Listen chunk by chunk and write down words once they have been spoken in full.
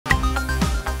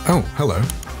Oh, hello.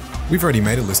 We've already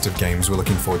made a list of games we're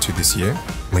looking forward to this year,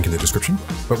 link in the description.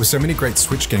 But with so many great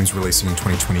Switch games releasing in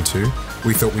 2022,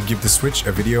 we thought we'd give the Switch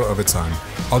a video of its own.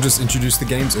 I'll just introduce the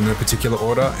games in no particular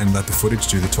order and let the footage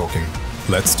do the talking.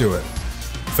 Let's do it.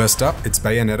 First up, it's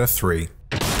Bayonetta 3.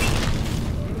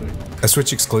 A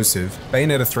Switch exclusive,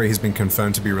 Bayonetta 3 has been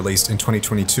confirmed to be released in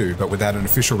 2022, but without an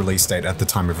official release date at the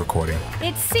time of recording.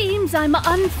 It seems I'm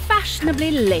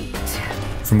unfashionably late.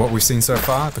 From what we've seen so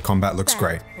far, the combat looks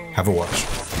great. Have a watch.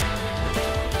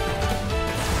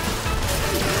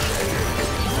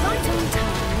 Right on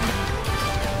time.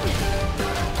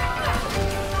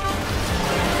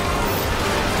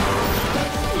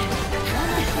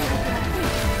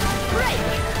 Break.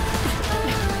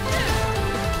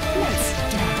 Let's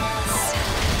dance.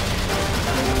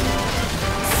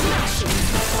 Smashing.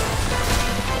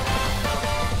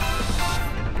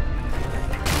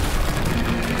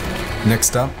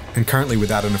 Next up, and currently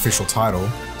without an official title,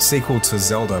 sequel to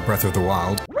Zelda Breath of the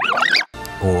Wild,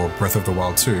 or Breath of the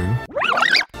Wild 2,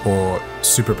 or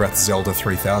Super Breath Zelda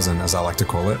 3000 as I like to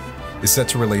call it, is set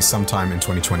to release sometime in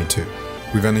 2022.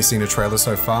 We've only seen a trailer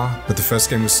so far, but the first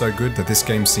game was so good that this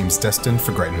game seems destined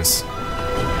for greatness.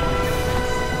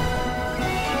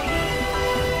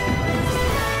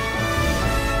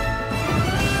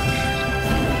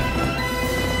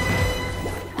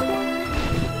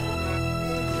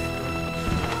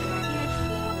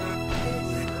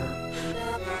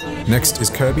 Next is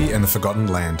Kirby and the Forgotten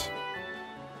Land.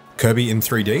 Kirby in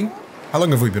 3D? How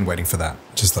long have we been waiting for that?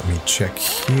 Just let me check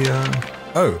here.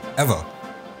 Oh, ever.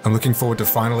 I'm looking forward to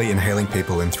finally inhaling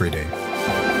people in 3D.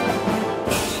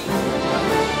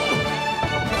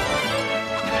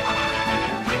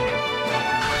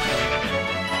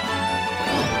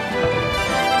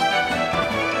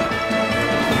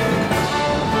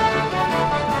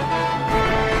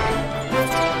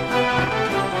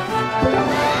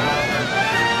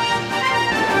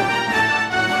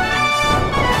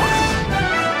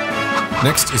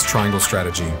 Next is Triangle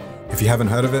Strategy. If you haven't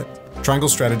heard of it, Triangle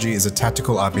Strategy is a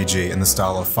tactical RPG in the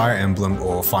style of Fire Emblem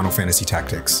or Final Fantasy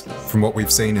Tactics. From what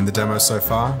we've seen in the demo so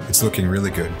far, it's looking really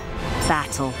good.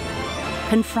 Battle.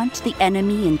 Confront the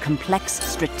enemy in complex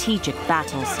strategic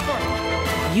battles.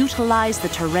 Utilize the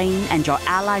terrain and your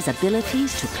allies'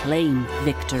 abilities to claim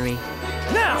victory.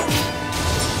 Now!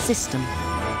 System.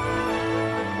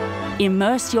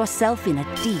 Immerse yourself in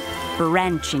a deep,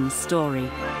 branching story.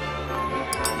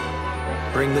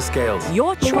 Bring the scales.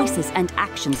 Your choices and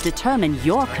actions determine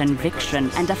your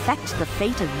conviction and affect the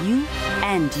fate of you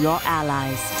and your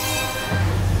allies.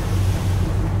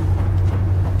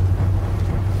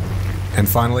 And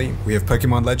finally, we have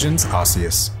Pokemon Legends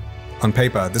Arceus. On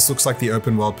paper, this looks like the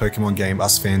open-world Pokemon game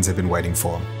us fans have been waiting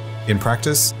for. In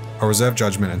practice, I'll reserve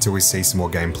judgment until we see some more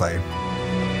gameplay.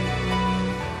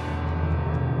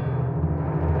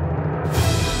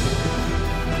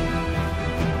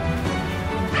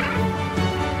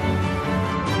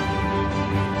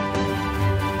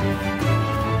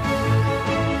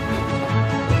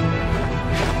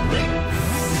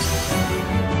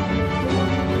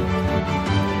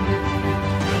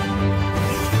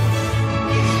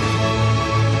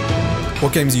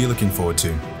 What games are you looking forward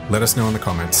to? Let us know in the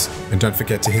comments. And don't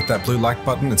forget to hit that blue like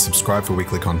button and subscribe for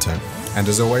weekly content. And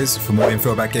as always, for more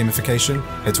info about gamification,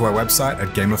 head to our website at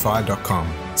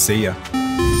gamify.com. See ya!